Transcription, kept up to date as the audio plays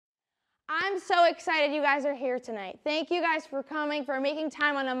I'm so excited you guys are here tonight. Thank you guys for coming, for making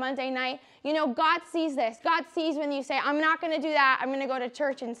time on a Monday night. You know, God sees this. God sees when you say, I'm not going to do that. I'm going to go to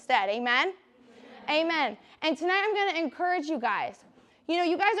church instead. Amen? Amen. And tonight I'm going to encourage you guys. You know,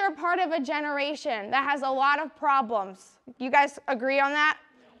 you guys are a part of a generation that has a lot of problems. You guys agree on that?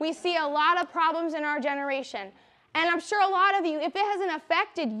 We see a lot of problems in our generation. And I'm sure a lot of you, if it hasn't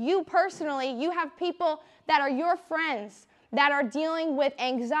affected you personally, you have people that are your friends that are dealing with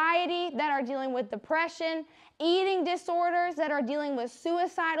anxiety, that are dealing with depression, eating disorders, that are dealing with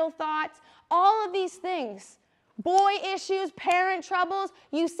suicidal thoughts, all of these things. Boy issues, parent troubles.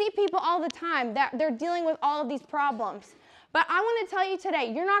 You see people all the time that they're dealing with all of these problems. But I want to tell you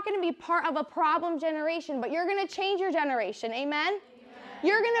today, you're not going to be part of a problem generation, but you're going to change your generation. Amen? Amen.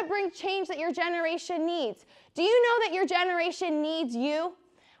 You're going to bring change that your generation needs. Do you know that your generation needs you?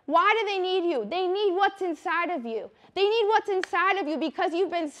 Why do they need you? They need what's inside of you. They need what's inside of you because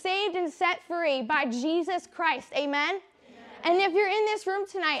you've been saved and set free by Jesus Christ. Amen? And if you're in this room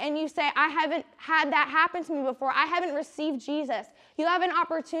tonight and you say, I haven't had that happen to me before, I haven't received Jesus, you have an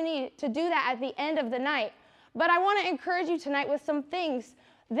opportunity to do that at the end of the night. But I want to encourage you tonight with some things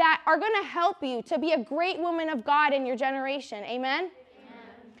that are going to help you to be a great woman of God in your generation. Amen?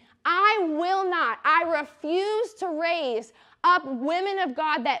 I refuse to raise up women of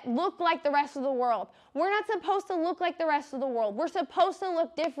God that look like the rest of the world. We're not supposed to look like the rest of the world. We're supposed to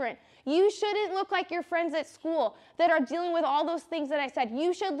look different. You shouldn't look like your friends at school that are dealing with all those things that I said.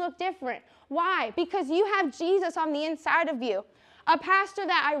 You should look different. Why? Because you have Jesus on the inside of you. A pastor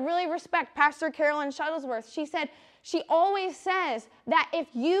that I really respect, Pastor Carolyn Shuttlesworth, she said, she always says that if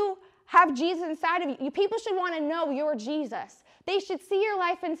you have Jesus inside of you, people should want to know you're Jesus. They should see your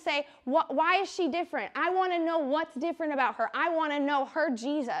life and say, why is she different? I want to know what's different about her. I want to know her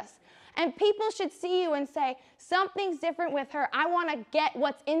Jesus. And people should see you and say, something's different with her. I want to get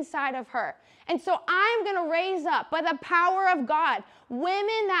what's inside of her. And so I'm going to raise up, by the power of God,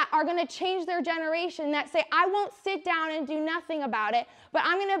 women that are going to change their generation, that say, I won't sit down and do nothing about it, but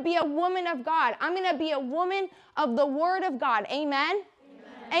I'm going to be a woman of God. I'm going to be a woman of the Word of God. Amen?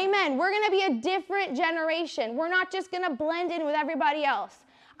 Amen. We're going to be a different generation. We're not just going to blend in with everybody else.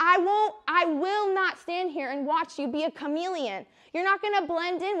 I will not stand here and watch you be a chameleon. You're not going to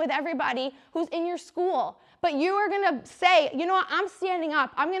blend in with everybody who's in your school. But you are going to say, you know what, I'm standing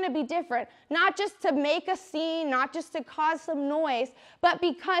up. I'm going to be different. Not just to make a scene, not just to cause some noise, but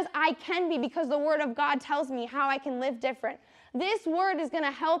because I can be, because the Word of God tells me how I can live different. This word is going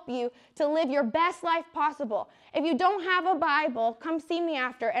to help you to live your best life possible. If you don't have a Bible, come see me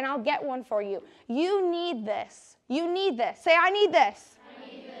after and I'll get one for you. You need this. You need this. Say, I need this. I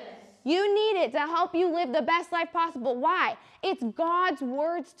need this. You need it to help you live the best life possible. Why? It's God's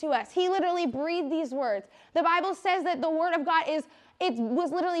words to us. He literally breathed these words. The Bible says that the Word of God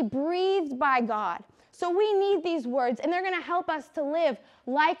was literally breathed by God. So we need these words, and they're going to help us to live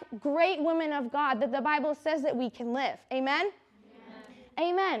like great women of God that the Bible says that we can live. Amen?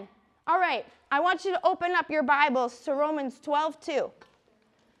 Amen. Amen. All right. I want you to open up your Bibles to Romans 12:2.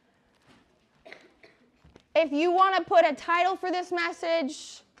 If you want to put a title for this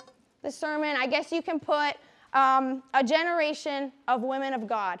message, the sermon, I guess you can put a generation of women of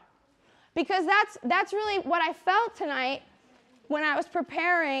God. Because that's really what I felt tonight when I was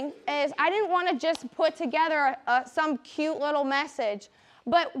preparing, is I didn't want to just put together some cute little message.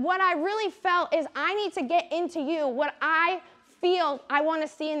 But what I really felt is I need to get into you what I feel I want to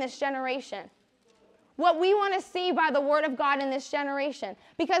see in this generation. What we want to see by the Word of God in this generation.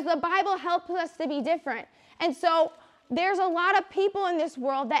 Because the Bible helps us to be different. And so there's a lot of people in this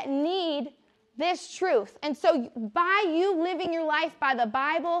world that need this truth. And so by you living your life by the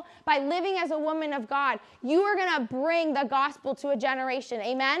Bible, by living as a woman of God, you are going to bring the gospel to a generation.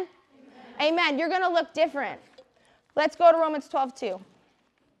 Amen? Amen. Amen. You're going to look different. Let's go to Romans 12:2.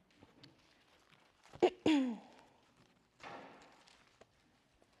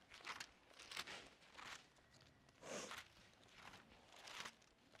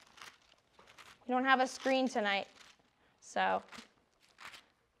 We don't have a screen tonight, so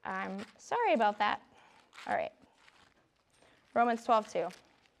I'm sorry about that. All right. Romans 12:2.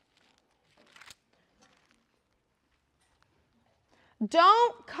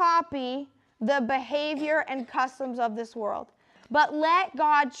 Don't copy the behavior and customs of this world, but let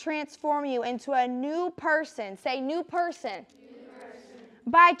God transform you into a new person. Say, new person. New person.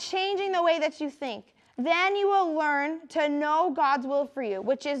 By changing the way that you think. Then you will learn to know God's will for you,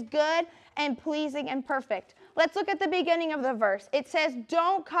 which is good and pleasing and perfect. Let's look at the beginning of the verse. It says,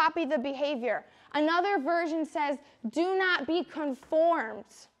 don't copy the behavior. Another version says, do not be conformed.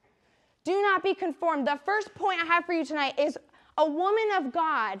 Do not be conformed. The first point I have for you tonight is a woman of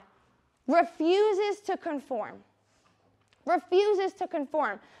God refuses to conform. Refuses to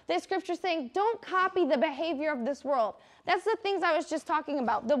conform. This scripture is saying, don't copy the behavior of this world. That's the things I was just talking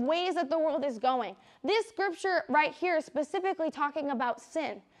about, the ways that the world is going. This scripture right here is specifically talking about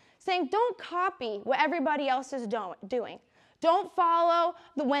sin, saying don't copy what everybody else is doing. Don't follow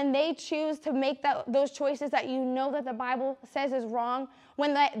when they choose to make those choices that you know that the Bible says is wrong,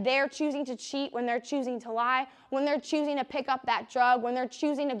 when they're choosing to cheat, when they're choosing to lie, when they're choosing to pick up that drug, when they're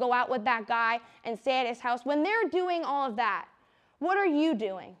choosing to go out with that guy and stay at his house. When they're doing all of that, what are you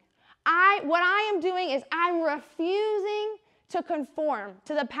doing? What I am doing is I'm refusing to conform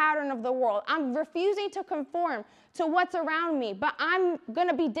to the pattern of the world. I'm refusing to conform to what's around me, but I'm going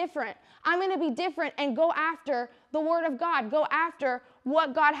to be different. I'm going to be different and go after the Word of God, go after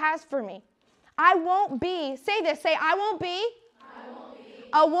what God has for me. I won't be, say this, say, I won't be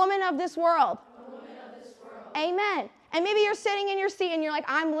a woman of this world. Amen. And maybe you're sitting in your seat and you're like,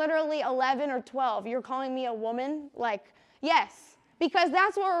 I'm literally 11 or 12. You're calling me a woman? Like, yes, because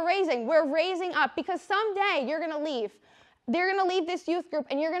that's what we're raising. We're raising up because someday you're going to leave. They're going to leave this youth group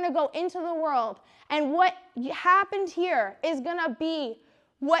and you're going to go into the world. And what happened here is going to be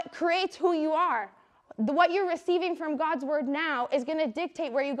what creates who you are. What you're receiving from God's word now is going to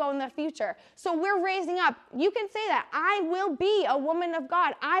dictate where you go in the future. So we're raising up. You can say that. I will be a woman of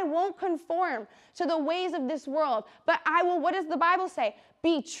God. I won't conform to the ways of this world. But I will, what does the Bible say?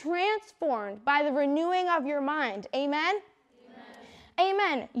 Be transformed by the renewing of your mind. Amen? Amen.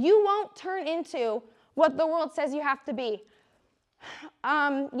 Amen. You won't turn into what the world says you have to be.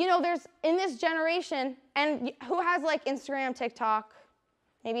 There's in this generation, and who has like Instagram, TikTok?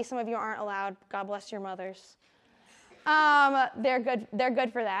 Maybe some of you aren't allowed. God bless your mothers. They're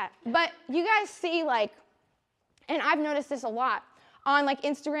good for that. But you guys see like, and I've noticed this a lot on like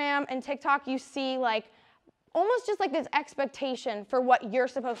Instagram and TikTok. You see like almost just like this expectation for what you're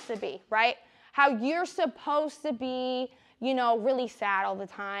supposed to be, right? How you're supposed to be, really sad all the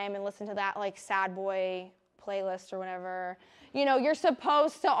time and listen to that like sad boy playlist or whatever. You're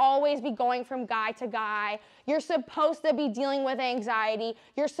supposed to always be going from guy to guy. You're supposed to be dealing with anxiety.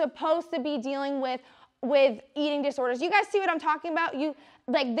 You're supposed to be dealing with eating disorders. You guys see what I'm talking about?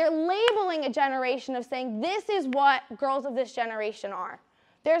 They're labeling a generation of saying this is what girls of this generation are.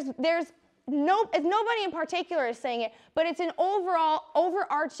 Nobody in particular is saying it, but it's an overall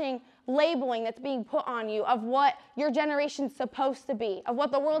overarching labeling that's being put on you of what your generation's supposed to be, of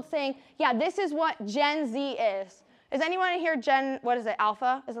what the world's saying, yeah, this is what Gen Z is. Is anyone in here what is it,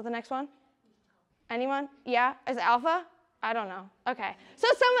 Alpha? Is that the next one? Anyone? Yeah? Is it Alpha? I don't know. Okay. So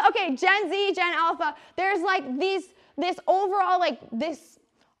Gen Z, Gen Alpha, there's like this overall like this,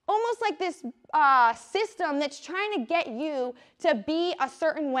 almost like this system that's trying to get you to be a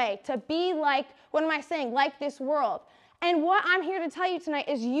certain way, to be like, what am I saying? Like this world. And what I'm here to tell you tonight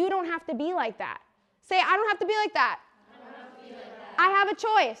is you don't have to be like that. Say, I don't have to be like that. I have a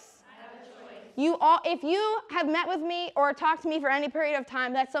choice. If you have met with me or talked to me for any period of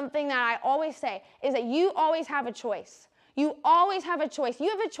time, that's something that I always say, is that you always have a choice. You always have a choice. You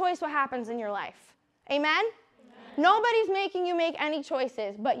have a choice what happens in your life. Amen? Amen. Nobody's making you make any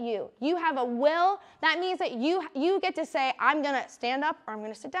choices but you. You have a will. That means that you get to say, I'm going to stand up or I'm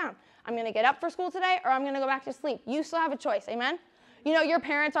going to sit down. I'm going to get up for school today or I'm going to go back to sleep. You still have a choice. Amen? Your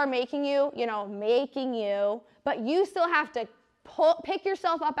parents are making you, but you still have to pick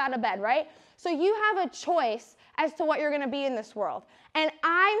yourself up out of bed, right? So you have a choice as to what you're going to be in this world. And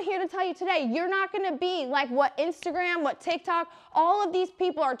I'm here to tell you today, you're not going to be like what Instagram, what TikTok, all of these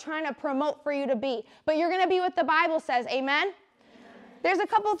people are trying to promote for you to be. But you're going to be what the Bible says. Amen? Amen. There's a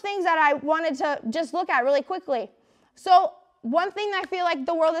couple of things that I wanted to just look at really quickly. So one thing that I feel like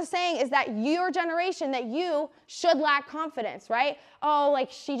the world is saying is that your generation, that you should lack confidence, right? Oh, like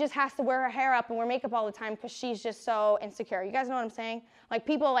she just has to wear her hair up and wear makeup all the time because she's just so insecure. You guys know what I'm saying? Like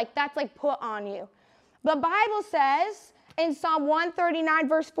people, like that's like put on you. The Bible says in Psalm 139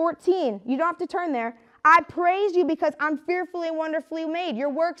 verse 14, you don't have to turn there, I praise you because I'm fearfully and wonderfully made. Your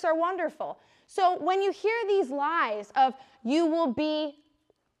works are wonderful. So when you hear these lies of you will be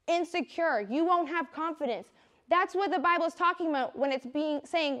insecure, you won't have confidence, that's what the Bible is talking about when it's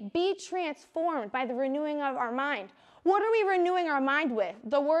saying, be transformed by the renewing of our mind. What are we renewing our mind with?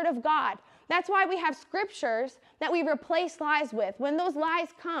 The Word of God. That's why we have scriptures that we replace lies with. When those lies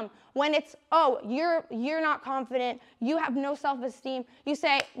come, when it's, oh, you're not confident, you have no self-esteem, you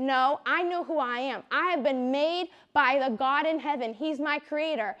say, no, I know who I am. I have been made by the God in heaven. He's my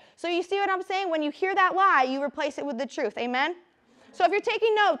creator. So you see what I'm saying? When you hear that lie, you replace it with the truth. Amen? So if you're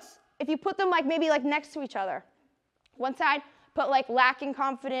taking notes, if you put them maybe next to each other, one side, put lacking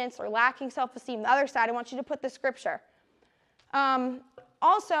confidence or lacking self-esteem. The other side, I want you to put the scripture.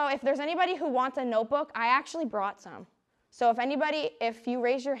 Also, if there's anybody who wants a notebook, I actually brought some. So if you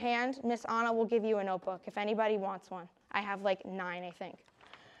raise your hand, Miss Anna will give you a notebook if anybody wants one. I have like 9, I think.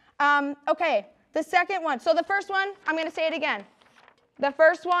 Okay, the second one. So the first one, I'm going to say it again. The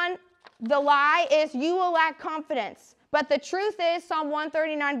first one, the lie is you will lack confidence. But the truth is Psalm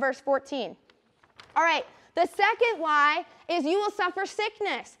 139, verse 14. All right, the second lie is you will suffer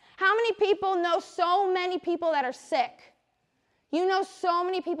sickness. How many people know so many people that are sick? You know so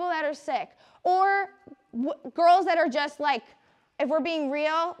many people that are sick. Or girls that are just like, if we're being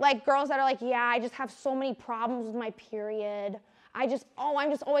real, like girls that are like, yeah, I just have so many problems with my period. I'm just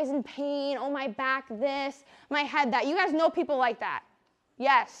always in pain. Oh, my back this, my head that. You guys know people like that.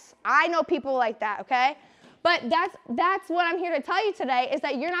 Yes, I know people like that, okay? But that's what I'm here to tell you today, is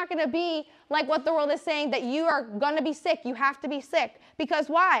that you're not going to be like what the world is saying, that you are going to be sick. You have to be sick. Because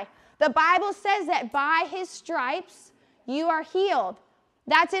why? The Bible says that by his stripes you are healed.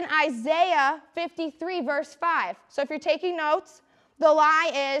 That's in Isaiah 53, verse 5. So if you're taking notes, the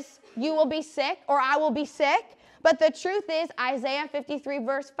lie is you will be sick or I will be sick. But the truth is Isaiah 53,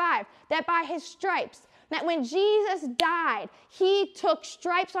 verse 5, that by his stripes, that when Jesus died, he took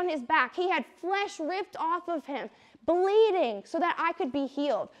stripes on his back. He had flesh ripped off of him, bleeding, so that I could be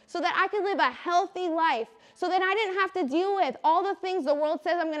healed, so that I could live a healthy life, so that I didn't have to deal with all the things the world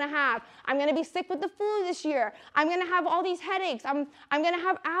says I'm going to have. I'm going to be sick with the flu this year. I'm going to have all these headaches. I'm going to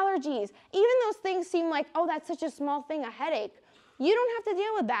have allergies. Even those things seem like, oh, that's such a small thing, a headache. You don't have to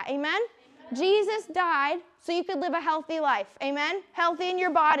deal with that. Amen? Amen. Jesus died so you could live a healthy life. Amen? Healthy in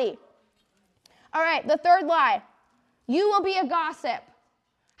your body. All right, the third lie. You will be a gossip.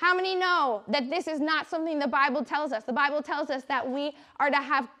 How many know that this is not something the Bible tells us? The Bible tells us that we are to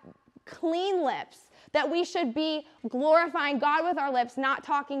have clean lips, that we should be glorifying God with our lips, not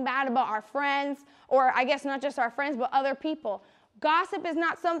talking bad about our friends, or I guess not just our friends, but other people. Gossip is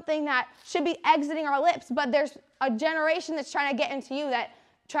not something that should be exiting our lips, but there's a generation that's trying to get into you, that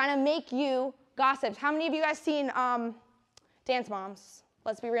trying to make you gossips. How many of you guys seen Dance Moms?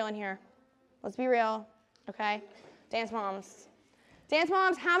 Let's be real in here. Let's be real, okay? Dance Moms. Dance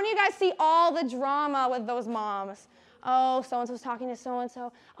Moms, how many of you guys see all the drama with those moms? Oh, so-and-so's talking to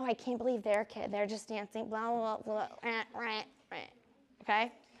so-and-so. Oh, I can't believe their kid. They're just dancing, blah, blah, blah,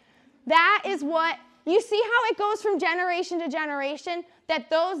 okay? That is what, you see how it goes from generation to generation?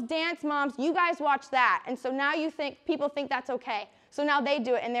 That those dance moms, you guys watch that. And so now people think that's okay. So now they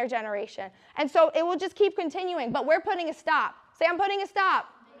do it in their generation. And so it will just keep continuing, but we're putting a stop. Say, I'm putting a stop.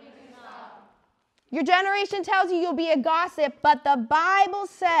 Your generation tells you you'll be a gossip, but the Bible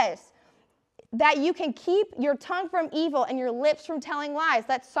says that you can keep your tongue from evil and your lips from telling lies.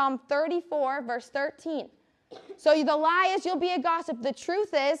 That's Psalm 34, verse 13. So the lie is you'll be a gossip. The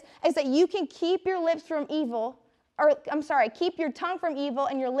truth is that you can keep your lips from evil, keep your tongue from evil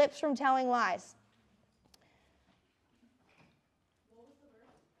and your lips from telling lies.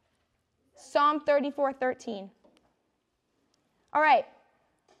 Psalm 34, 13. All right.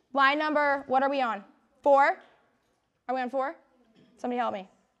 Line number, what are we on? 4? Are we on 4? Somebody help me.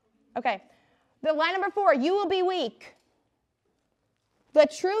 Okay. The line number 4, you will be weak. The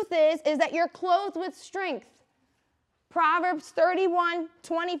truth is that you're clothed with strength. Proverbs 31,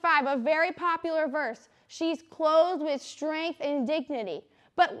 25, a very popular verse. She's clothed with strength and dignity.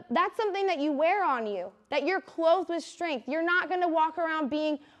 But that's something that you wear on you, that you're clothed with strength. You're not going to walk around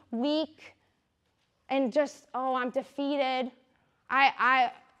being weak and just, oh, I'm defeated.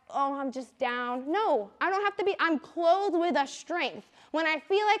 I'm just down. No, I don't have to be. I'm clothed with a strength. When I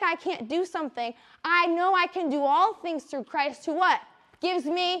feel like I can't do something, I know I can do all things through Christ who what? Gives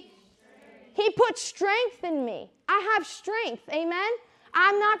me strength. He puts strength in me. I have strength. Amen?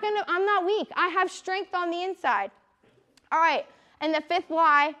 I'm not weak. I have strength on the inside. All right. And the fifth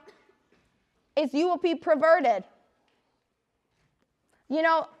lie is you will be perverted. You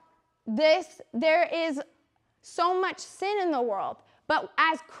know, there is so much sin in the world. But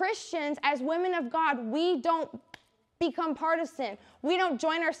as Christians, as women of God, we don't become part of sin. We don't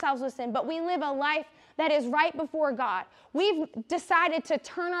join ourselves with sin, but we live a life that is right before God. We've decided to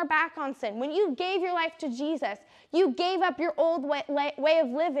turn our back on sin. When you gave your life to Jesus, you gave up your old way of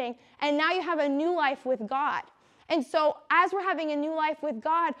living, and now you have a new life with God. And so as we're having a new life with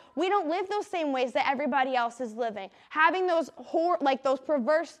God, we don't live those same ways that everybody else is living. Having those those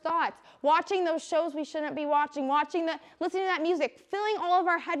perverse thoughts, watching those shows we shouldn't be watching, listening to that music, filling all of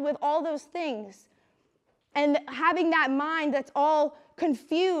our head with all those things. And having that mind that's all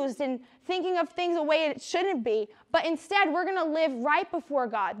confused and thinking of things the way it shouldn't be. But instead, we're going to live right before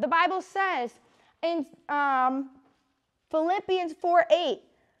God. The Bible says in Philippians 4:8,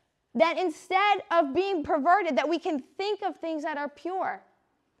 that instead of being perverted, that we can think of things that are pure.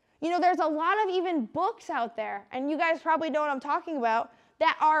 You know, there's a lot of even books out there, and you guys probably know what I'm talking about,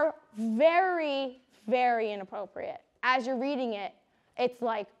 that are very, very inappropriate. As you're reading it, it's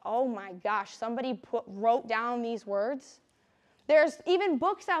like, oh my gosh, somebody wrote down these words. There's even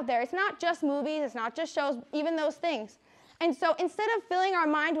books out there. It's not just movies. It's not just shows, even those things. And so instead of filling our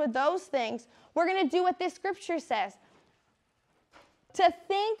mind with those things, we're going to do what this scripture says. To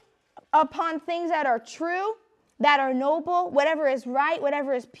think upon things that are true, that are noble, whatever is right,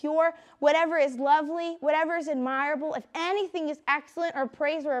 whatever is pure, whatever is lovely, whatever is admirable, if anything is excellent or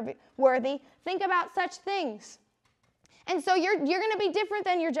praiseworthy, think about such things. And so you're going to be different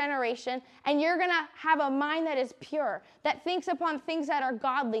than your generation, and you're going to have a mind that is pure, that thinks upon things that are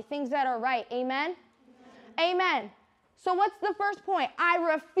godly, things that are right. Amen? Amen. So what's the first point? I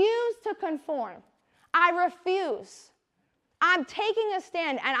refuse to conform. I refuse. I'm taking a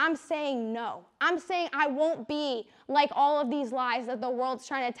stand, and I'm saying no. I'm saying I won't be like all of these lies that the world's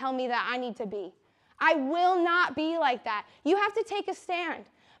trying to tell me that I need to be. I will not be like that. You have to take a stand.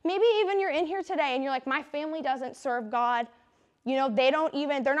 Maybe even you're in here today, and you're like, my family doesn't serve God. You know,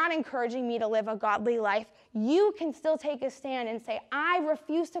 they're not encouraging me to live a godly life. You can still take a stand and say, I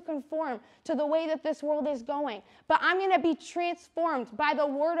refuse to conform to the way that this world is going, but I'm going to be transformed by the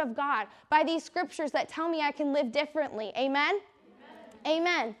word of God, by these scriptures that tell me I can live differently. Amen? Amen.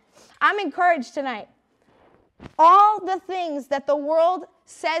 Amen. I'm encouraged tonight. All the things that the world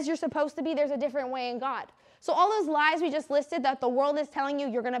says you're supposed to be, there's a different way in God. So all those lies we just listed that the world is telling you,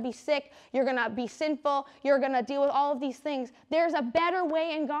 you're going to be sick, you're going to be sinful, you're going to deal with all of these things, there's a better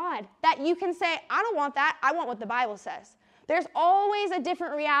way in God that you can say, I don't want that. I want what the Bible says. There's always a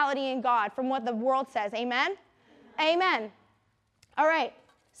different reality in God from what the world says. Amen? Amen. All right.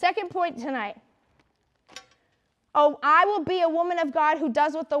 Second point tonight. Oh, I will be a woman of God who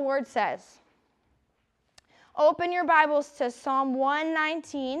does what the word says. Open your Bibles to Psalm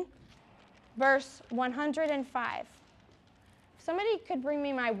 119. Verse 105. If somebody could bring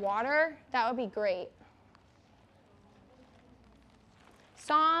me my water, that would be great.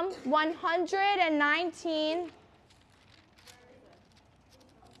 Psalm 119.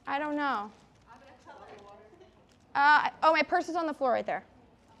 I don't know. My purse is on the floor right there.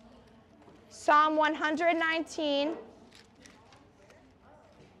 Psalm 119.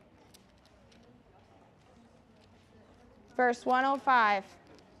 Verse 105.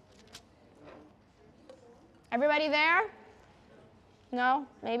 Everybody there? No?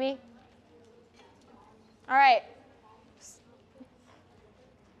 Maybe? All right.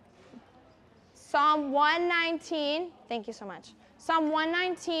 Psalm 119. Thank you so much. Psalm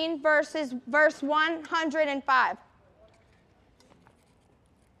 119, verse 105.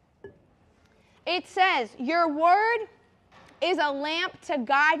 It says, your word is a lamp to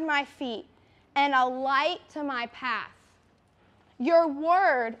guide my feet and a light to my path. Your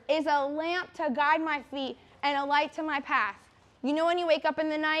word is a lamp to guide my feet and a light to my path. You know when you wake up in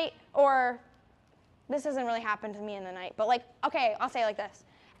the night, or this doesn't really happen to me in the night, but like, okay, I'll say it like this.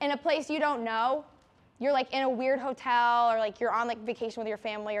 In a place you don't know, you're like in a weird hotel, or like you're on like vacation with your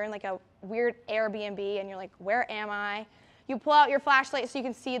family, or in like a weird Airbnb, and you're like, where am I? You pull out your flashlight so you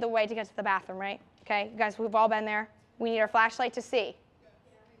can see the way to get to the bathroom, right? Okay, you guys, we've all been there. We need our flashlight to see.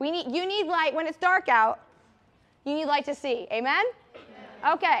 You need light when it's dark out. You need light to see. Amen?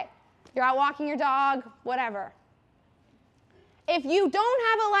 Okay. You're out walking your dog, whatever. If you don't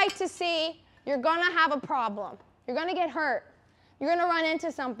have a light to see, you're going to have a problem. You're going to get hurt. You're going to run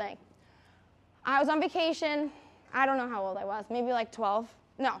into something. I was on vacation. I don't know how old I was. Maybe like 12.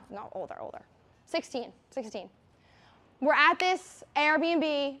 No, older. 16. We're at this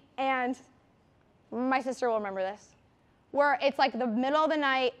Airbnb, and my sister will remember this, where it's like the middle of the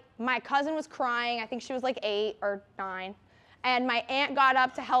night. My cousin was crying. I think she was like 8 or 9. And my aunt got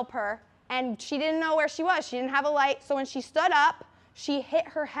up to help her, and she didn't know where she was. She didn't have a light, so when she stood up, she hit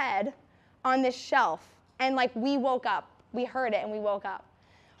her head on this shelf, and like we woke up. We heard it, and we woke up.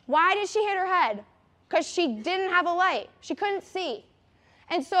 Why did she hit her head? Because she didn't have a light. She couldn't see.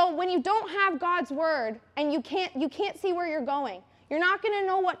 And so when you don't have God's word, and you can't see where you're going, you're not going to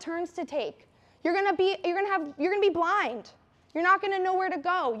know what turns to take. You're going to be blind. You're not going to know where to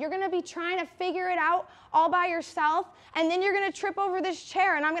go. You're going to be trying to figure it out all by yourself, and then you're going to trip over this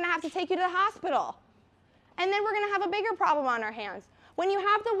chair, and I'm going to have to take you to the hospital. And then we're going to have a bigger problem on our hands. When you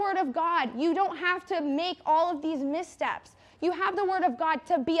have the Word of God, you don't have to make all of these missteps. You have the Word of God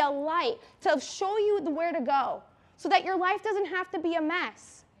to be a light, to show you where to go, so that your life doesn't have to be a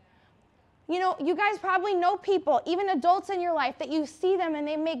mess. You know, you guys probably know people, even adults in your life, that you see them and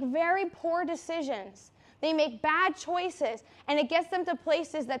they make very poor decisions. They make bad choices, and it gets them to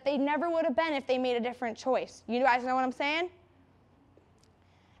places that they never would have been if they made a different choice. You guys know what I'm saying?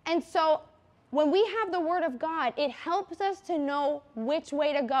 And so when we have the Word of God, it helps us to know which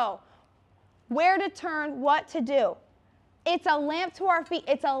way to go, where to turn, what to do. It's a lamp to our feet.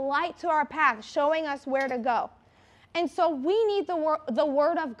 It's a light to our path, showing us where to go. And so we need the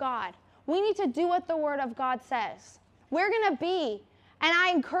Word of God. We need to do what the Word of God says. We're going to be, and I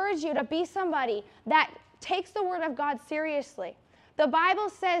encourage you to be somebody that takes the Word of God seriously. The Bible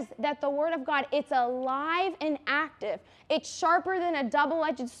says that the Word of God, it's alive and active. It's sharper than a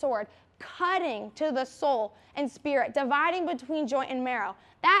double-edged sword, cutting to the soul and spirit, dividing between joint and marrow.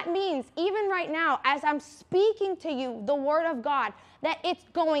 That means even right now, as I'm speaking to you, the Word of God, that it's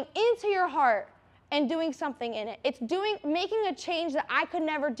going into your heart and doing something in it. It's making a change that I could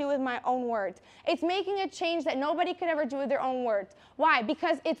never do with my own words. It's making a change that nobody could ever do with their own words. Why?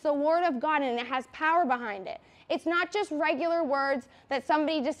 Because it's the Word of God and it has power behind it. It's not just regular words that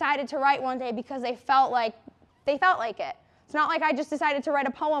somebody decided to write one day because they felt like it. It's not like I just decided to write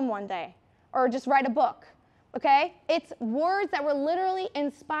a poem one day or just write a book. Okay? It's words that were literally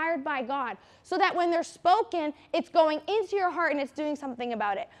inspired by God, so that when they're spoken, it's going into your heart and it's doing something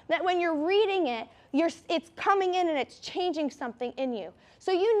about it. That when you're reading it, it's coming in and it's changing something in you.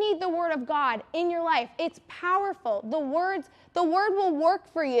 So you need the Word of God in your life. It's powerful. The Word will work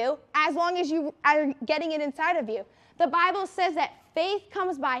for you as long as you are getting it inside of you. The Bible says that faith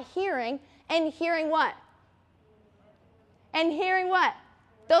comes by hearing, and hearing what? And hearing what?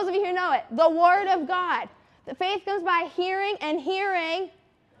 Those of you who know it, the Word of God. The faith comes by hearing, and hearing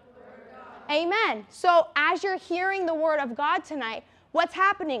the Word of God. Amen. So as you're hearing the Word of God tonight, what's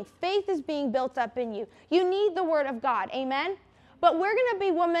happening? Faith is being built up in you. You need the Word of God. Amen. But we're going to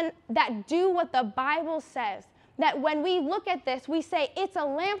be women that do what the Bible says. That when we look at this, we say, it's a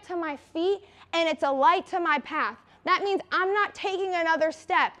lamp to my feet and it's a light to my path. That means I'm not taking another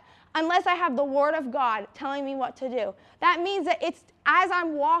step unless I have the Word of God telling me what to do. That means that it's, as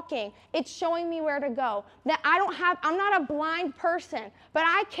I'm walking, it's showing me where to go. That I'm not a blind person, but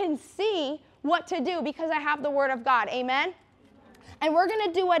I can see what to do because I have the Word of God. Amen? And we're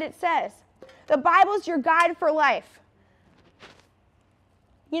going to do what it says. The Bible's your guide for life.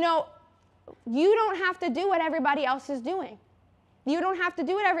 You know, you don't have to do what everybody else is doing. You don't have to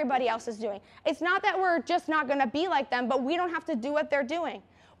do what everybody else is doing. It's not that we're just not going to be like them, but we don't have to do what they're doing.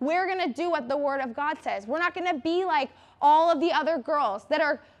 We're going to do what the Word of God says. We're not going to be like all of the other girls that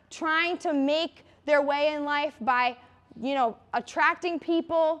are trying to make their way in life by, attracting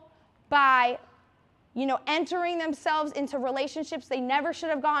people, by, entering themselves into relationships they never should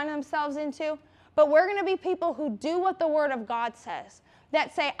have gotten themselves into. But we're going to be people who do what the Word of God says,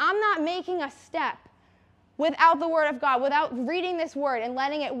 that say, I'm not making a step without the Word of God, without reading this Word and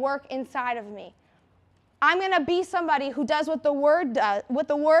letting it work inside of me. I'm going to be somebody who does what the Word does, what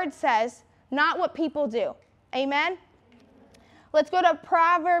the Word says, not what people do. Amen? Let's go to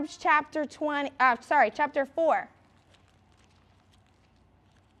Proverbs chapter 4.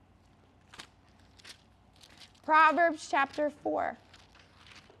 Proverbs chapter 4.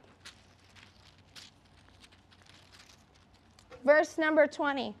 Verse number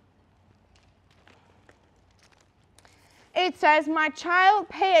 20. It says, my child,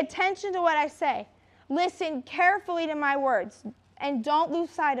 pay attention to what I say. Listen carefully to my words, and don't lose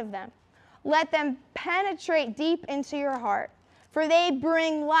sight of them. Let them penetrate deep into your heart, for they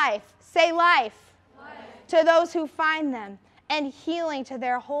bring life. Say life. Life. To those who find them, and healing to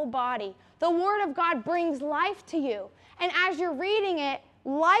their whole body. The Word of God brings life to you. And as you're reading it,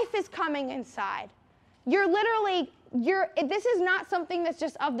 life is coming inside. This is not something that's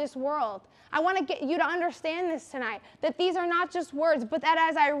just of this world. I want to get you to understand this tonight, that these are not just words, but that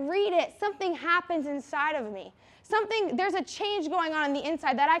as I read it, something happens inside of me. There's a change going on the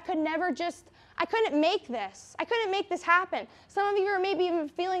inside that I couldn't make this. I couldn't make this happen. Some of you are maybe even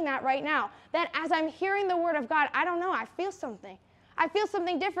feeling that right now, that as I'm hearing the Word of God, I don't know, I feel something. I feel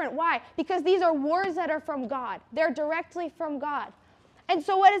something different. Why? Because these are words that are from God. They're directly from God. And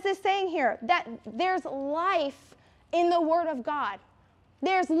so what is this saying here? That there's life in the Word of God.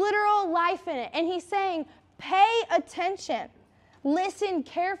 There's literal life in it. And he's saying, pay attention. Listen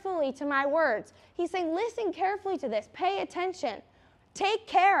carefully to my words. He's saying, listen carefully to this. Pay attention. Take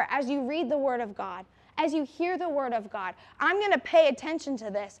care as you read the Word of God, as you hear the Word of God. I'm going to pay attention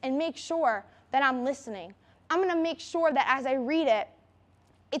to this and make sure that I'm listening. I'm going to make sure that as I read it,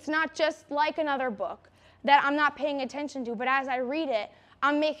 it's not just like another book that I'm not paying attention to, but as I read it,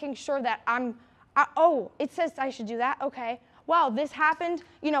 I'm making sure that it says I should do that. Okay. Wow, this happened,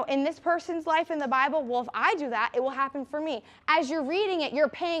 in this person's life in the Bible. Well, if I do that, it will happen for me. As you're reading it, you're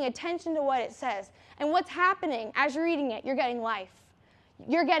paying attention to what it says. And what's happening as you're reading it? You're getting life.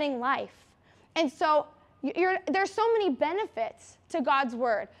 You're getting life. And so There's so many benefits to God's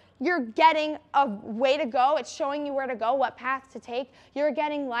word. You're getting a way to go. It's showing you where to go, what path to take. You're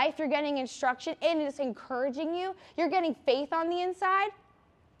getting life. You're getting instruction. And it's encouraging you. You're getting faith on the inside.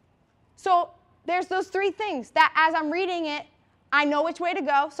 So there's those three things that as I'm reading it, I know which way to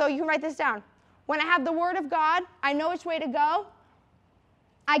go. So you can write this down. When I have the word of God, I know which way to go.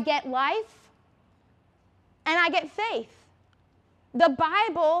 I get life. And I get faith. The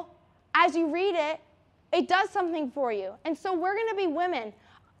Bible, as you read it, it does something for you. And so we're going to be women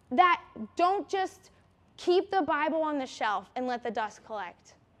that don't just keep the Bible on the shelf and let the dust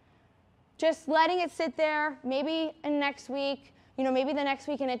collect. Just letting it sit there, maybe next week, maybe the next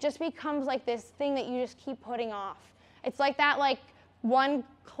week, and it just becomes like this thing that you just keep putting off. It's like that one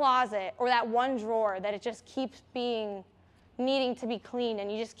closet or that one drawer that it just keeps needing to be cleaned,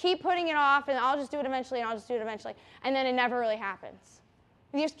 and you just keep putting it off, and I'll just do it eventually, and then it never really happens.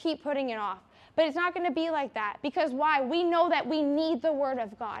 You just keep putting it off. But it's not going to be like that. Because why? We know that we need the word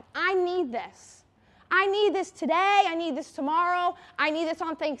of God. I need this. I need this today. I need this tomorrow. I need this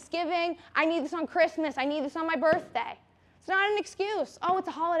on Thanksgiving. I need this on Christmas. I need this on my birthday. It's not an excuse. Oh, it's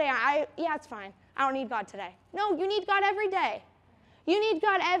a holiday. Yeah, it's fine. I don't need God today. No, you need God every day. You need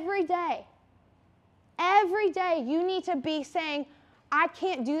God every day. Every day you need to be saying, I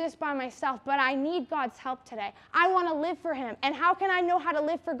can't do this by myself, but I need God's help today. I want to live for him. And how can I know how to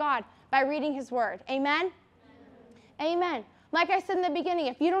live for God? By reading his word. Amen? Amen. Like I said in the beginning,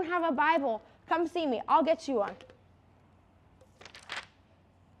 if you don't have a Bible, come see me. I'll get you one.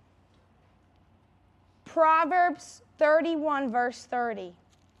 Proverbs 31, verse 30.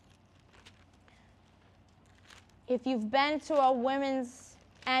 If you've been to a women's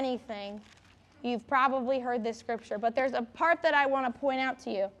anything, you've probably heard this scripture, but there's a part that I want to point out to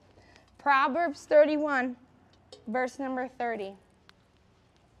you. Proverbs 31, verse number 30.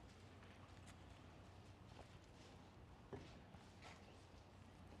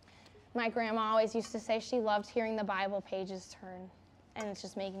 My grandma always used to say she loved hearing the Bible pages turn, and it's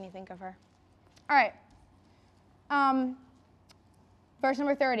just making me think of her. All right. Verse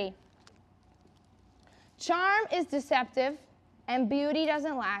number 30. Charm is deceptive, and beauty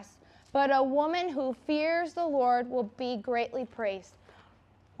doesn't last, but a woman who fears the Lord will be greatly praised.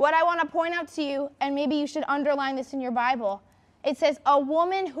 What I want to point out to you, and maybe you should underline this in your Bible, it says, a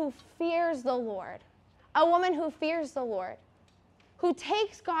woman who fears the Lord. A woman who fears the Lord. Who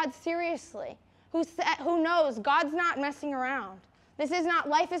takes God seriously, who knows God's not messing around.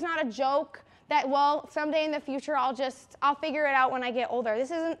 Life is not a joke that, well, someday in the future I'll figure it out when I get older.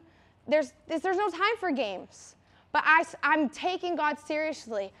 There's no time for games. But I'm taking God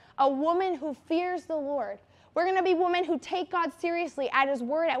seriously. A woman who fears the Lord. We're going to be women who take God seriously at his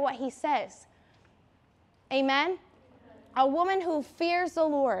word, at what he says. Amen? A woman who fears the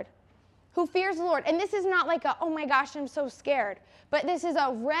Lord. Who fears the Lord. And this is not like oh my gosh, I'm so scared. But this is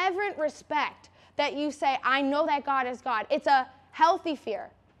a reverent respect that you say, I know that God is God. It's a healthy fear.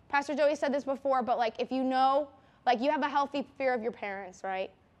 Pastor Joey said this before, but if you know, you have a healthy fear of your parents, right?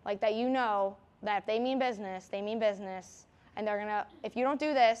 That you know that if they mean business, and they're going to, if you don't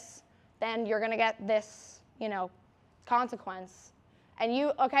do this, then you're going to get this, consequence. And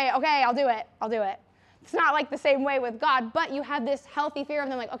you, okay, I'll do it. It's not the same way with God, but you have this healthy fear of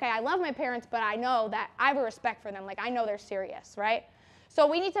them, okay, I love my parents, but I know that I have a respect for them. I know they're serious, right? So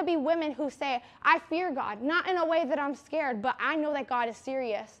we need to be women who say, I fear God, not in a way that I'm scared, but I know that God is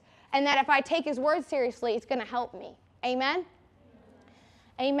serious, and that if I take his word seriously, it's going to help me. Amen?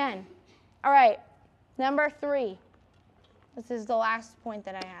 Amen. All right, number 3. This is the last point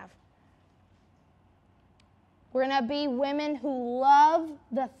that I have. We're going to be women who love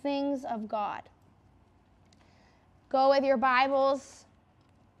the things of God. Go with your Bibles.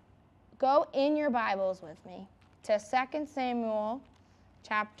 Go in your Bibles with me to 2 Samuel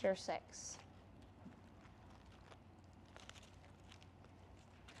chapter 6.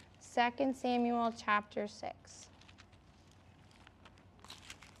 2 Samuel chapter 6.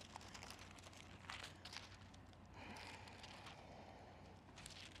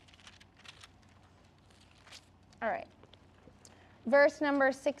 All right. Verse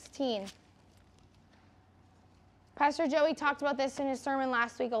number 16. Pastor Joey talked about this in his sermon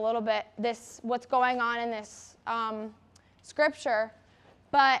last week a little bit, what's going on in this scripture.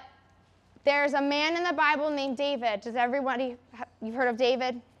 But there's a man in the Bible named David. You've heard of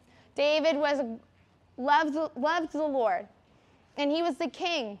David? David loved the Lord, and he was the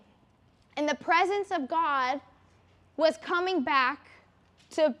king. And the presence of God was coming back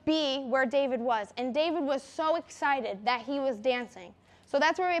to be where David was. And David was so excited that he was dancing. So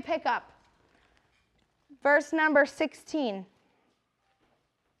that's where we pick up. Verse number 16.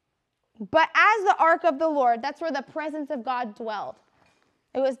 But as the ark of the Lord, that's where the presence of God dwelled.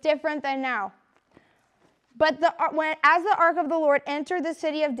 It was different than now. But as the ark of the Lord entered the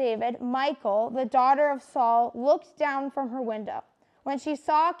city of David, Michal, the daughter of Saul, looked down from her window. When she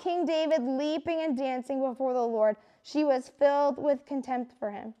saw King David leaping and dancing before the Lord, she was filled with contempt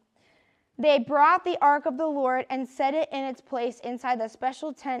for him. They brought the ark of the Lord and set it in its place inside the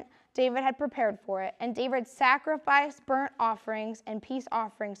special tent David had prepared for it. And David sacrificed burnt offerings and peace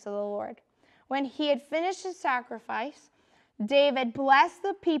offerings to the Lord. When he had finished his sacrifice, David blessed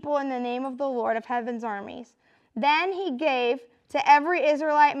the people in the name of the Lord of heaven's armies. Then he gave to every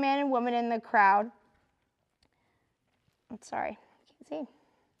Israelite man and woman in the crowd,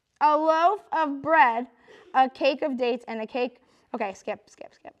 a loaf of bread, a cake of dates, and a cake. Okay, skip.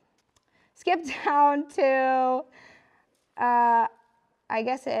 Skip down to, I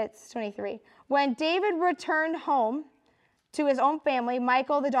guess it's 23. When David returned home to his own family,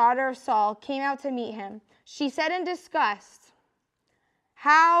 Michal, the daughter of Saul, came out to meet him. She said in disgust,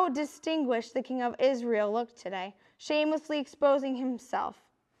 "How distinguished the king of Israel looked today, shamelessly exposing himself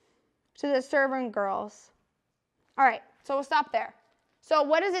to the servant girls." All right, so we'll stop there. So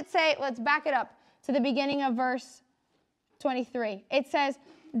what does it say? Let's back it up to the beginning of verse 23. It says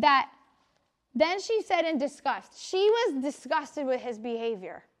that then she said in disgust. She was disgusted with his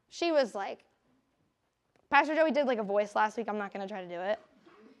behavior. She was like, Pastor Joey did like a voice last week. I'm not going to try to do it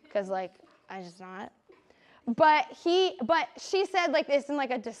because I just not. But she said like this in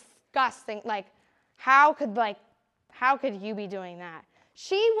like a disgusting, like, how could you be doing that?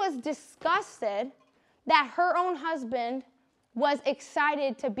 She was disgusted that her own husband was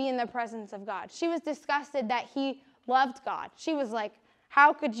excited to be in the presence of God. She was disgusted that he loved God. She was like,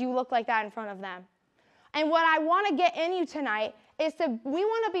 how could you look like that in front of them? And what I want to get in you tonight is we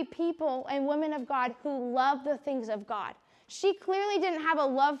want to be people and women of God who love the things of God. She clearly didn't have a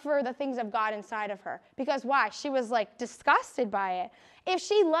love for the things of God inside of her. Because why? She was like disgusted by it. If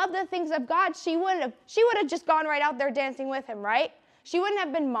she loved the things of God, she would have just gone right out there dancing with him, right? She wouldn't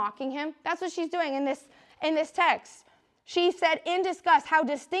have been mocking him. That's what she's doing in this text. She said in disgust, "How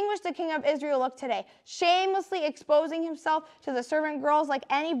distinguished the king of Israel looked today, shamelessly exposing himself to the servant girls like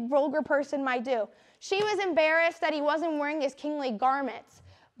any vulgar person might do." She was embarrassed that he wasn't wearing his kingly garments.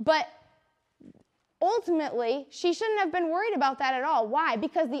 But ultimately, she shouldn't have been worried about that at all. Why?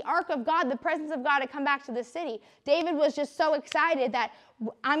 Because the ark of God, the presence of God, had come back to the city. David was just so excited that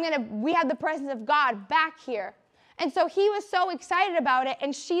we have the presence of God back here. And so he was so excited about it,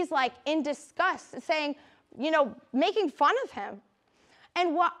 and she's like in disgust, saying, making fun of him.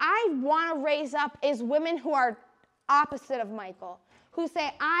 And what I want to raise up is women who are opposite of Michal, who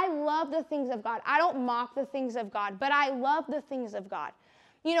say, I love the things of God. I don't mock the things of God, but I love the things of God.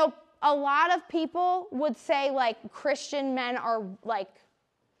 A lot of people would say, like, Christian men are, like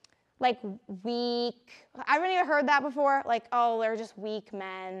weak. I've never heard that before. Like, oh, they're just weak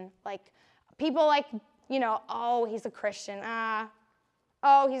men. Like, people like, oh, he's a Christian.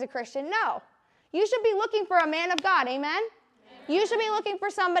 Oh, he's a Christian. No. You should be looking for a man of God, amen? You should be looking for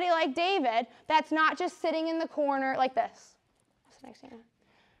somebody like David that's not just sitting in the corner like this. What's next here?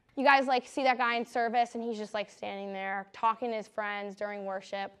 You guys see that guy in service and he's just standing there talking to his friends during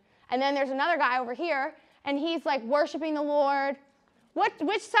worship. And then there's another guy over here and he's worshiping the Lord.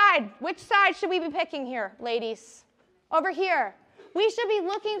 Which side should we be picking here, ladies? Over here. We should be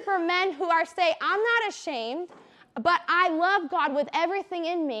looking for men who say, I'm not ashamed, but I love God with everything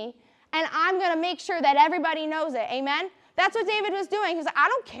in me. And I'm going to make sure that everybody knows it. Amen? That's what David was doing. He's like, I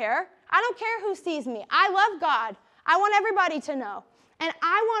don't care. I don't care who sees me. I love God. I want everybody to know. And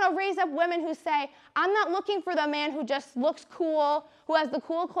I want to raise up women who say, I'm not looking for the man who just looks cool, who has the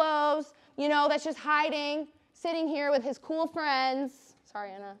cool clothes, that's just hiding, sitting here with his cool friends.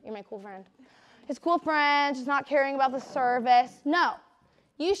 Sorry, Anna, you're my cool friend. His cool friends, just not caring about the service. No.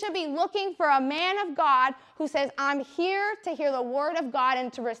 You should be looking for a man of God who says, I'm here to hear the word of God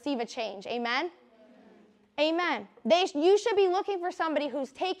and to receive a change. Amen? Amen. You should be looking for somebody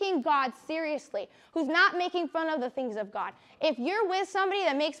who's taking God seriously, who's not making fun of the things of God. If you're with somebody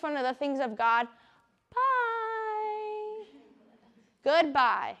that makes fun of the things of God, bye.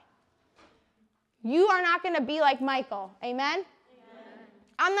 Goodbye. You are not going to be like Michal. Amen? Amen.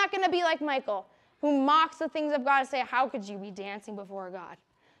 I'm not going to be like Michal, who mocks the things of God and say, how could you be dancing before God?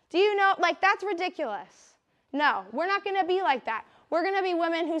 Do you know, that's ridiculous. No, we're not going to be like that. We're going to be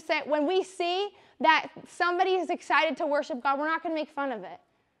women who say, when we see that somebody is excited to worship God, we're not going to make fun of it.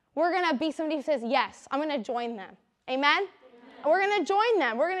 We're going to be somebody who says, yes, I'm going to join them. Amen? Amen. We're going to join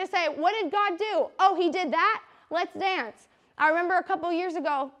them. We're going to say, what did God do? Oh, he did that? Let's dance. I remember a couple years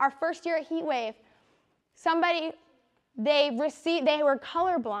ago, our first year at Heat Wave, they were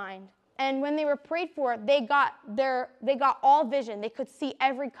colorblind. And when they were prayed for, they got all vision. They could see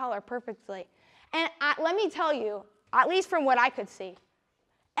every color perfectly. And let me tell you, at least from what I could see,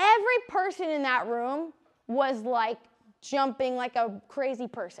 every person in that room was like jumping like a crazy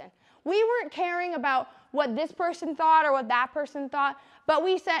person. We weren't caring about what this person thought or what that person thought, but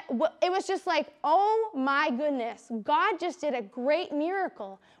we said, it was just like, oh my goodness, God just did a great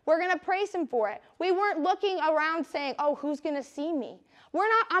miracle. We're going to praise him for it. We weren't looking around saying, oh, who's going to see me?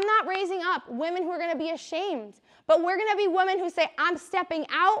 I'm not raising up women who are going to be ashamed, but we're going to be women who say, I'm stepping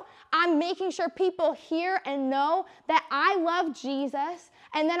out. I'm making sure people hear and know that I love Jesus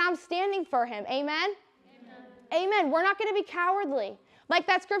and that I'm standing for him. Amen? Amen. Amen. We're not going to be cowardly. Like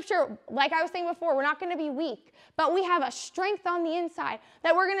that scripture, like I was saying before, we're not going to be weak, but we have a strength on the inside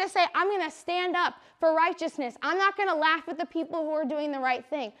that we're going to say, I'm going to stand up for righteousness. I'm not going to laugh at the people who are doing the right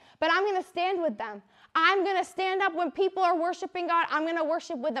thing, but I'm going to stand with them. I'm going to stand up when people are worshiping God. I'm going to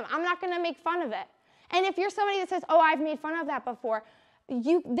worship with them. I'm not going to make fun of it. And if you're somebody that says, oh, I've made fun of that before,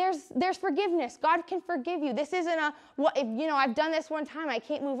 there's forgiveness. God can forgive you. This isn't I've done this one time, I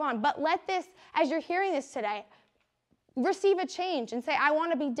can't move on. But let this, as you're hearing this today, receive a change and say, I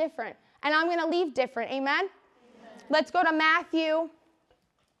want to be different, and I'm going to leave different. Amen? Amen? Let's go to Matthew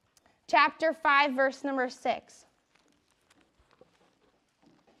chapter 5, verse number 6.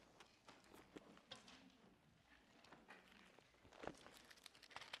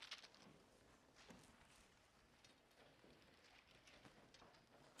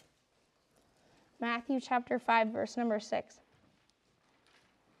 Matthew chapter 5, verse number 6.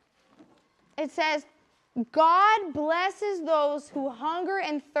 It says, God blesses those who hunger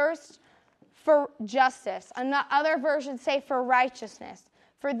and thirst for justice. Other versions say for righteousness,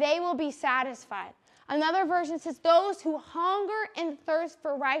 for they will be satisfied. Another version says those who hunger and thirst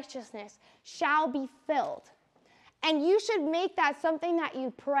for righteousness shall be filled. And you should make that something that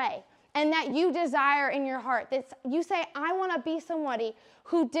you pray and that you desire in your heart. That you say, I want to be somebody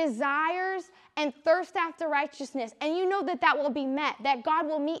who desires and thirsts after righteousness. And you know that will be met, that God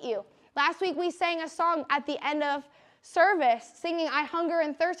will meet you. Last week we sang a song at the end of service singing, I hunger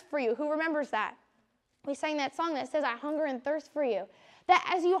and thirst for you. Who remembers that? We sang that song that says, I hunger and thirst for you. That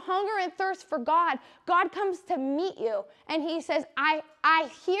as you hunger and thirst for God, God comes to meet you. And he says, I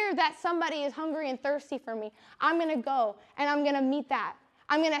hear that somebody is hungry and thirsty for me. I'm going to go and I'm going to meet that.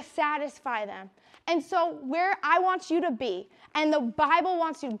 I'm going to satisfy them. And so where I want you to be, and the Bible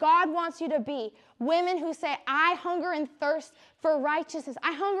wants you, God wants you to be, women who say, I hunger and thirst for righteousness.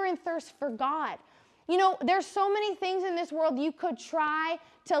 I hunger and thirst for God. You know, there's so many things in this world you could try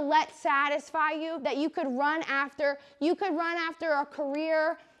to let satisfy you, that you could run after. You could run after a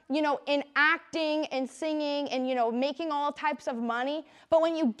career, in acting and singing and, making all types of money. But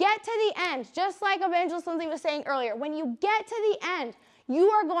when you get to the end, just like Evangelist Lindsay was saying earlier, when you get to the end, you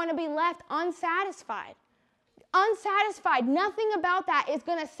are going to be left unsatisfied. Unsatisfied. Nothing about that is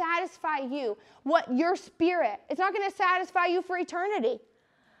going to satisfy you. What your spirit. It's not going to satisfy you for eternity.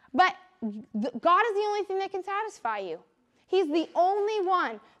 But God is the only thing that can satisfy you. He's the only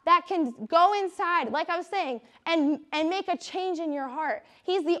one that can go inside, like I was saying, and make a change in your heart.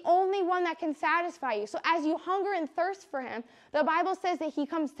 He's the only one that can satisfy you. So as you hunger and thirst for him, the Bible says that he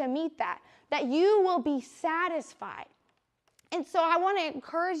comes to meet that you will be satisfied. And so I want to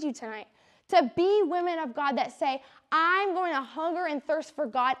encourage you tonight to be women of God that say, I'm going to hunger and thirst for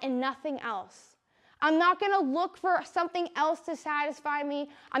God and nothing else. I'm not going to look for something else to satisfy me.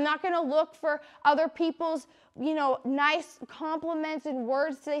 I'm not going to look for other people's, nice compliments and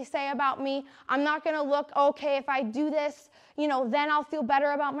words they say about me. I'm not going to look, okay, if I do this, then I'll feel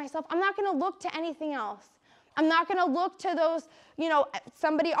better about myself. I'm not going to look to anything else. I'm not going to look to those,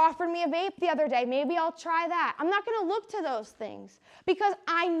 somebody offered me a vape the other day. Maybe I'll try that. I'm not going to look to those things because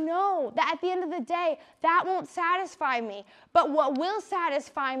I know that at the end of the day, that won't satisfy me. But what will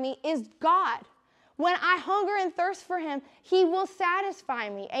satisfy me is God. When I hunger and thirst for him, he will satisfy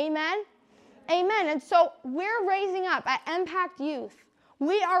me. Amen? Amen. And so we're raising up at Impact Youth.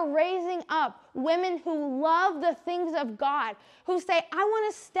 We are raising up women who love the things of God, who say, I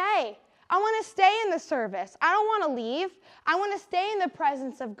want to stay. I want to stay in the service. I don't want to leave. I want to stay in the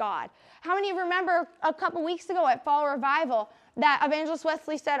presence of God. How many remember a couple weeks ago at Fall Revival that Evangelist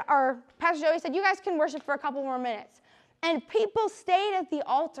Wesley said, or Pastor Joey said, you guys can worship for a couple more minutes. And people stayed at the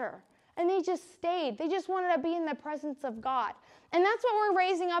altar. And they just stayed. They just wanted to be in the presence of God. And that's what we're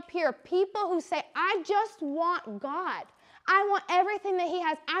raising up here. People who say, I just want God. I want everything that he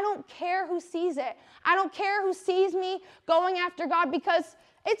has. I don't care who sees it. I don't care who sees me going after God because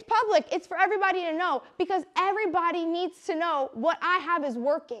it's public. It's for everybody to know because everybody needs to know what I have is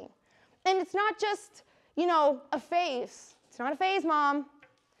working. And it's not just, a phase. It's not a phase, Mom.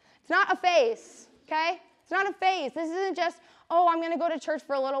 It's not a phase, okay? It's not a phase. This isn't just, oh, I'm going to go to church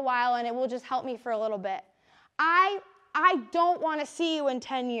for a little while and it will just help me for a little bit. I don't want to see you in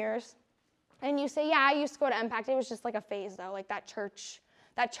 10 years and you say, yeah, I used to go to Impact. It was just like a phase, though. Like that church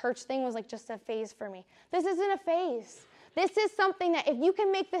thing was like just a phase for me. This isn't a phase. This is something that if you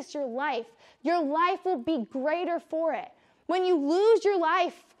can make this your life will be greater for it. When you lose your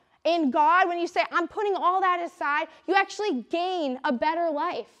life in God, when you say, I'm putting all that aside, you actually gain a better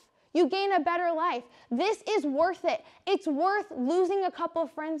life. You gain a better life. This is worth it. It's worth losing a couple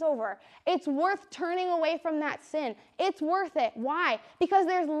of friends over. It's worth turning away from that sin. It's worth it. Why? Because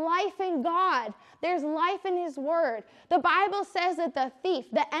there's life in God. There's life in His Word. The Bible says that the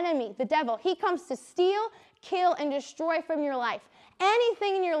thief, the enemy, the devil, he comes to steal, kill, and destroy from your life.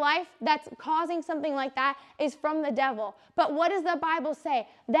 Anything in your life that's causing something like that is from the devil. But what does the Bible say?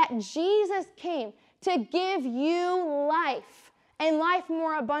 That Jesus came to give you life, and life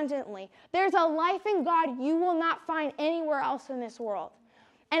more abundantly. There's a life in God you will not find anywhere else in this world.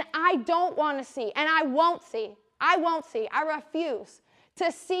 And I don't want to see, and I won't see, I refuse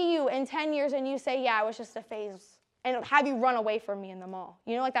to see you in 10 years and you say, yeah, it was just a phase, and have you run away from me in the mall.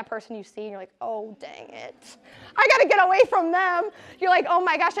 You know, like that person you see and you're like, oh, dang it. I got to get away from them. You're like, oh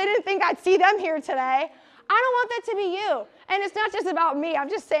my gosh, I didn't think I'd see them here today. I don't want that to be you. And it's not just about me. I'm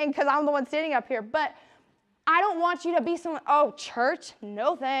just saying because I'm the one sitting up here. But I don't want you to be someone, oh, church,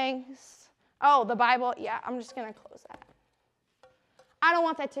 no thanks. Oh, the Bible, yeah, I'm just going to close that. I don't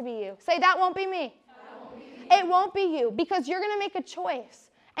want that to be you. Say, that won't be me. It won't be you because you're going to make a choice.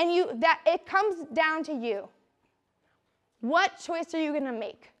 And it comes down to you. What choice are you going to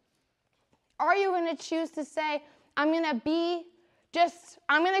make? Are you going to choose to say, I'm going to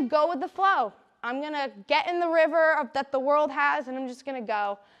go with the flow. I'm going to get in the river that the world has, and I'm just going to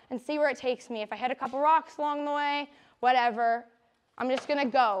go and see where it takes me. If I hit a couple rocks along the way, whatever, I'm just going to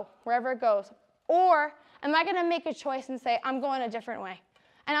go wherever it goes. Or am I going to make a choice and say, I'm going a different way?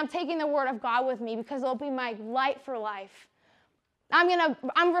 And I'm taking the Word of God with me because it'll be my light for life.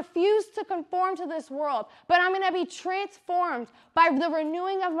 I'm refused to conform to this world, but I'm going to be transformed by the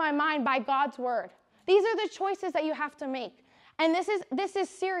renewing of my mind by God's Word. These are the choices that you have to make. And this is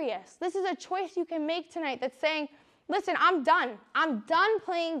serious. This is a choice you can make tonight that's saying, listen, I'm done. I'm done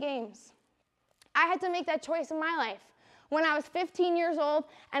playing games. I had to make that choice in my life. When I was 15 years old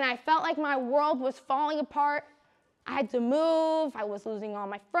and I felt like my world was falling apart, I had to move. I was losing all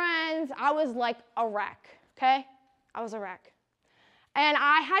my friends. I was like a wreck, okay? I was a wreck. And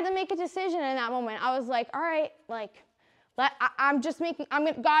I had to make a decision in that moment. I was like, all right, I'm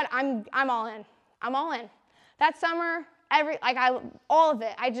all in. I'm all in. That summer, all of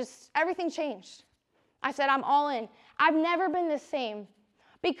it, everything changed. I said, I'm all in. I've never been the same.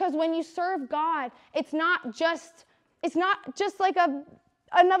 Because when you serve God, it's not just like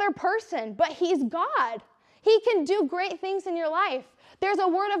another person, but He's God. He can do great things in your life. There's a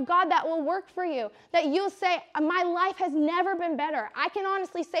word of God that will work for you, that you'll say, my life has never been better. I can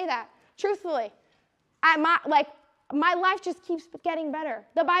honestly say that, truthfully. My life just keeps getting better.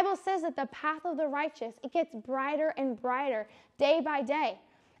 The Bible says that the path of the righteous, it gets brighter and brighter day by day.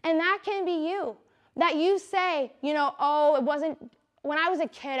 And that can be you. That you say, oh, it wasn't, when I was a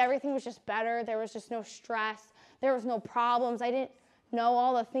kid, everything was just better. There was just no stress. There was no problems. I didn't know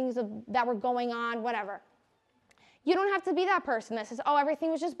all the things that were going on, whatever. You don't have to be that person that says, oh,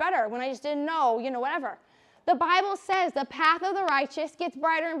 everything was just better when I just didn't know, whatever. The Bible says the path of the righteous gets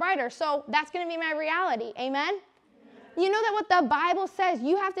brighter and brighter. So that's going to be my reality. Amen? You know that what the Bible says,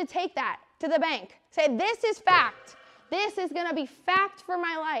 you have to take that to the bank. Say, this is fact. This is going to be fact for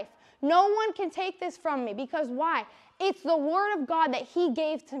my life. No one can take this from me because why? It's the Word of God that He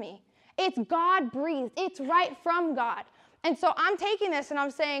gave to me. It's God-breathed. It's right from God. And so I'm taking this and I'm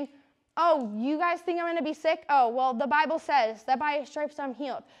saying, oh, you guys think I'm going to be sick? Oh, well, the Bible says that by His stripes I'm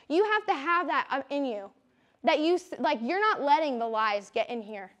healed. You have to have that in you. That you're not letting the lies get in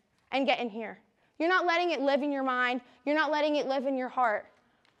here and get in here. You're not letting it live in your mind. You're not letting it live in your heart.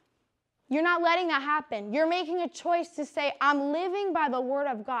 You're not letting that happen. You're making a choice to say, I'm living by the Word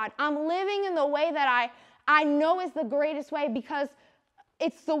of God. I'm living in the way that I know is the greatest way because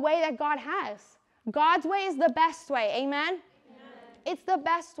it's the way that God has. God's way is the best way. Amen? Amen. It's the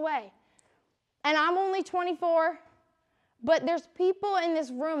best way. And I'm only 24, but there's people in this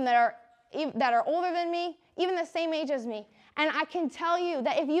room that are older than me, even the same age as me. And I can tell you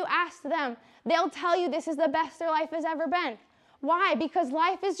that if you ask them, they'll tell you this is the best their life has ever been. Why? Because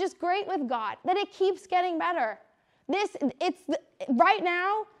life is just great with God, that it keeps getting better. Right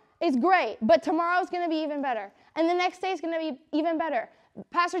now is great, but tomorrow is going to be even better. And the next day is going to be even better.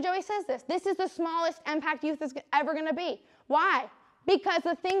 Pastor Joey says this is the smallest Impact Youth is ever going to be. Why? Because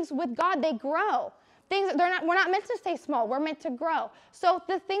the things with God, they grow. We're not meant to stay small. We're meant to grow. So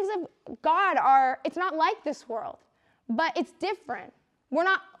the things of God it's not like this world, but it's different. We're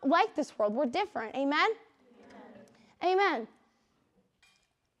not like this world. We're different. Amen? Amen.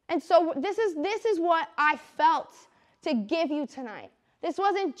 And so this is what I felt to give you tonight. This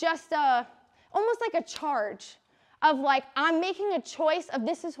wasn't just almost like a charge of like, I'm making a choice of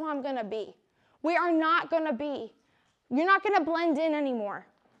this is who I'm going to be. We are not going to be. You're not going to blend in anymore.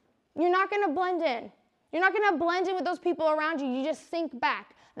 You're not going to blend in. You're not going to blend in with those people around you. You just sink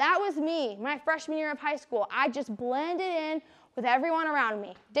back. That was me my freshman year of high school. I just blended in with everyone around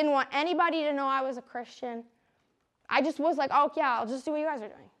me. Didn't want anybody to know I was a Christian. I just was like, oh, yeah, I'll just do what you guys are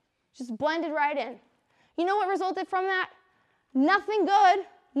doing. Just blended right in. You know what resulted from that? Nothing good.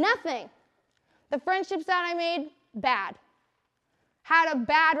 Nothing. The friendships that I made, bad. Had a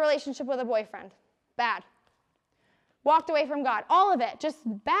bad relationship with a boyfriend. Bad. Walked away from God. All of it, just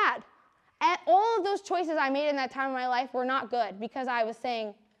bad. And all of those choices I made in that time of my life were not good because I was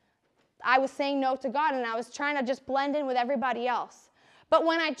saying no to God, and I was trying to just blend in with everybody else. But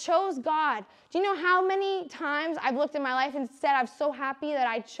when I chose God, do you know how many times I've looked at my life and said, I'm so happy that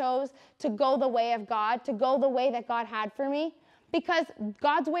I chose to go the way of God, to go the way that God had for me? Because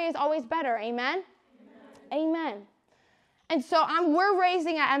God's way is always better. Amen? Amen. Amen. And so we're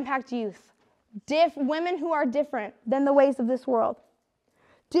raising at Impact Youth women who are different than the ways of this world.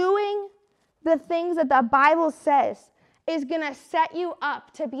 Doing the things that the Bible says is going to set you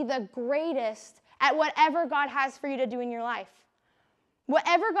up to be the greatest at whatever God has for you to do in your life.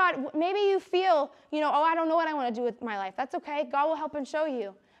 Whatever God, maybe you feel, oh, I don't know what I want to do with my life. That's okay. God will help and show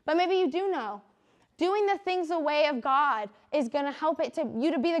you. But maybe you do know. Doing the things the way of God is going to help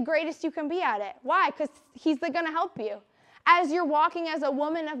you to be the greatest you can be at it. Why? Because He's going to help you. As you're walking as a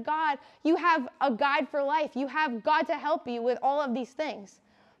woman of God, you have a guide for life. You have God to help you with all of these things.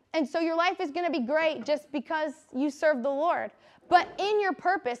 And so your life is going to be great just because you serve the Lord. But in your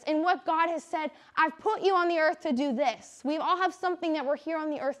purpose, in what God has said, I've put you on the earth to do this. We all have something that we're here on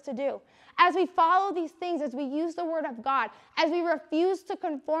the earth to do. As we follow these things, as we use the word of God, as we refuse to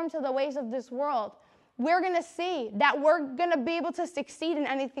conform to the ways of this world, we're going to see that we're going to be able to succeed in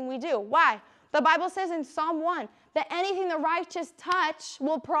anything we do. Why? The Bible says in Psalm 1 that anything the righteous touch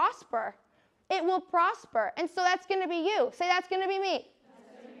will prosper. It will prosper. And so that's going to be you. Say, that's going to be me.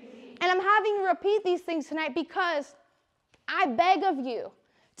 And I'm having to repeat these things tonight because I beg of you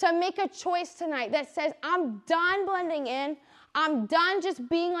to make a choice tonight that says, I'm done blending in. I'm done just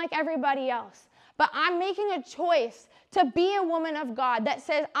being like everybody else. But I'm making a choice to be a woman of God that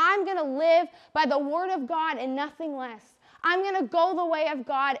says, I'm going to live by the word of God and nothing less. I'm going to go the way of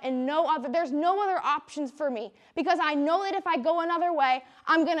God and there's no other options for me because I know that if I go another way,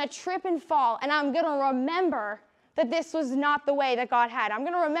 I'm going to trip and fall, and I'm going to remember that this was not the way that God had. I'm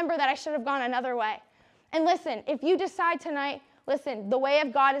going to remember that I should have gone another way. And listen, if you decide tonight, the way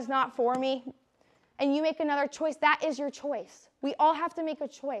of God is not for me, and you make another choice, that is your choice. We all have to make a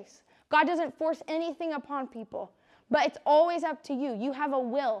choice. God doesn't force anything upon people, but it's always up to you. You have a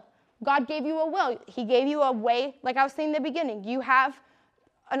will. God gave you a will. He gave you a way, like I was saying in the beginning. You have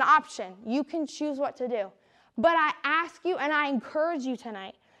an option. You can choose what to do. But I ask you and I encourage you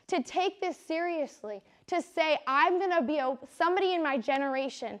tonight to take this seriously, to say, I'm going to be somebody in my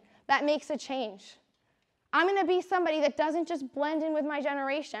generation that makes a change. I'm going to be somebody that doesn't just blend in with my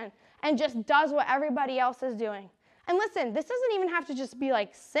generation and just does what everybody else is doing. And listen, this doesn't even have to just be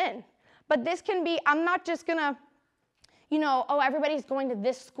like sin, but this can be, I'm not just going to, everybody's going to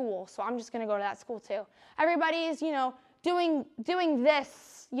this school, so I'm just going to go to that school too. Everybody's, doing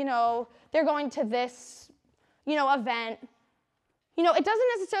this, they're going to this, event. It doesn't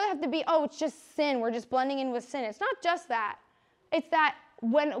necessarily have to be, it's just sin. We're just blending in with sin. It's not just that. It's that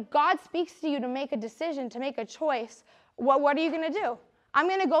when God speaks to you to make a decision, to make a choice, what are you going to do? I'm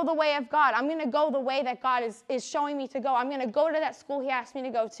going to go the way of God. I'm going to go the way that God is showing me to go. I'm going to go to that school He asked me to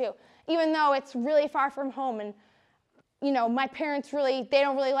go to, even though it's really far from home and, my parents they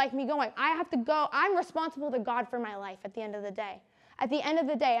don't really like me going. I have to go. I'm responsible to God for my life at the end of the day. At the end of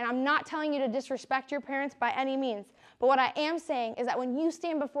the day, and I'm not telling you to disrespect your parents by any means, but what I am saying is that when you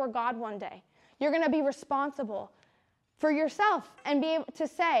stand before God one day, you're going to be responsible for yourself and be able to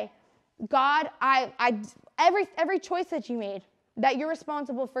say, God, every choice that you made, that you're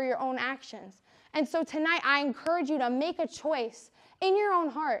responsible for your own actions. And so tonight, I encourage you to make a choice in your own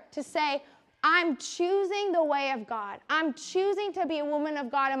heart to say, I'm choosing the way of God. I'm choosing to be a woman of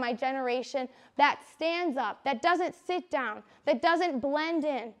God in my generation that stands up, that doesn't sit down, that doesn't blend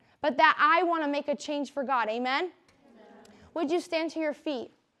in, but that I want to make a change for God. Amen? Amen. Would you stand to your feet?